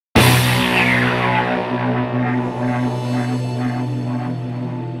In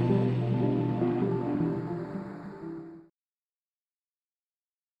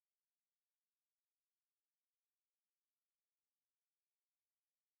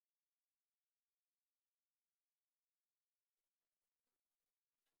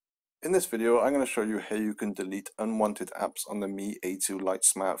this video, I'm going to show you how you can delete unwanted apps on the Mi A2 Lite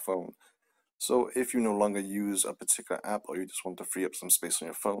smartphone. So if you no longer use a particular app or you just want to free up some space on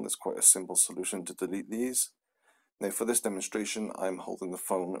your phone, there's quite a simple solution to delete these. Now for this demonstration, I'm holding the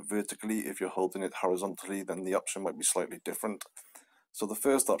phone vertically. If you're holding it horizontally, then the option might be slightly different. So the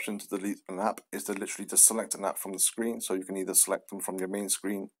first option to delete an app is to literally just select an app from the screen. So you can either select them from your main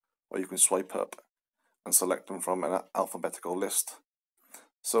screen or you can swipe up and select them from an alphabetical list.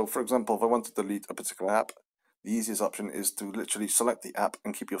 So for example, if I want to delete a particular app, the easiest option is to literally select the app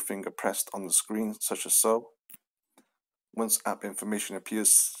and keep your finger pressed on the screen, such as so. Once app information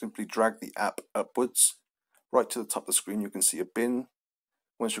appears, simply drag the app upwards. Right to the top of the screen, you can see a bin.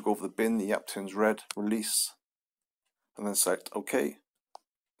 Once you go over the bin, the app turns red, release, and then select OK.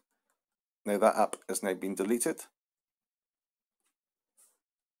 Now that app has now been deleted.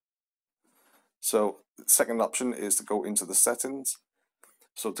 So the second option is to go into the settings.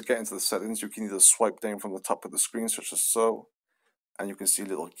 So to get into the settings, you can either swipe down from the top of the screen, such as so, and you can see a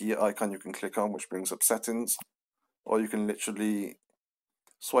little gear icon you can click on, which brings up settings, or you can literally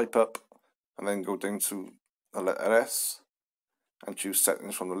swipe up and then go down to the letter S and choose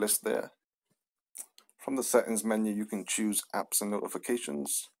settings from the list there. From the settings menu, you can choose apps and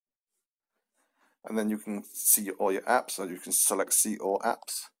notifications, and then you can see all your apps, or you can select see all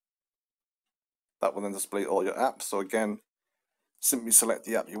apps. That will then display all your apps. So again, simply select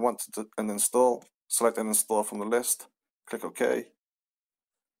the app you want to uninstall, select and install from the list, click OK,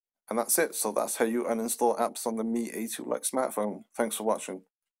 and that's it. So that's how you uninstall apps on the Mi A2 Lite smartphone. Thanks for watching.